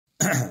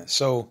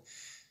So,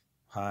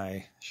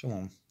 hi,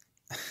 shalom.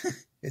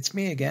 It's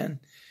me again.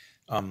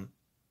 Um,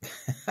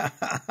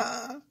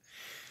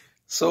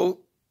 so,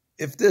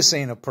 if this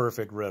ain't a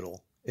perfect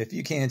riddle, if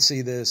you can't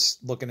see this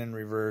looking in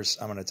reverse,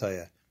 I'm going to tell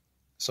you.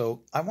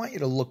 So, I want you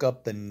to look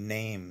up the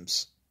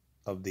names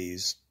of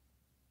these,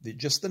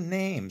 just the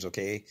names,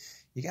 okay?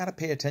 You got to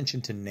pay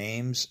attention to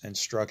names and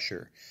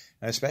structure,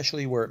 and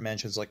especially where it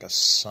mentions like a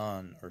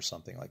son or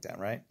something like that,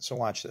 right? So,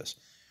 watch this.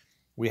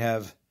 We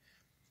have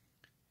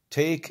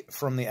take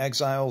from the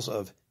exiles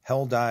of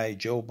Heldai,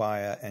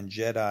 Jobiah, and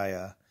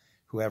Jediah,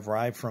 who have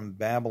arrived from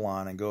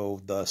Babylon, and go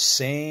the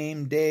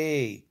same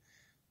day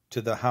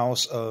to the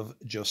house of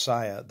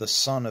Josiah, the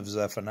son of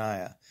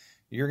Zephaniah.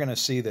 You're going to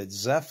see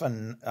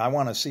that I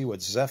want to see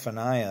what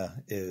Zephaniah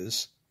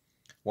is,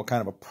 what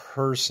kind of a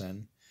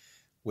person,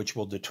 which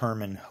will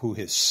determine who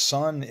his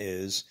son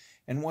is,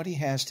 and what he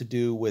has to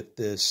do with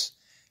this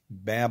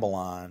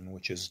Babylon,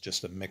 which is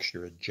just a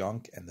mixture of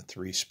junk and the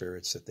three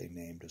spirits that they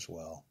named as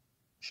well.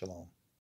 Shalom.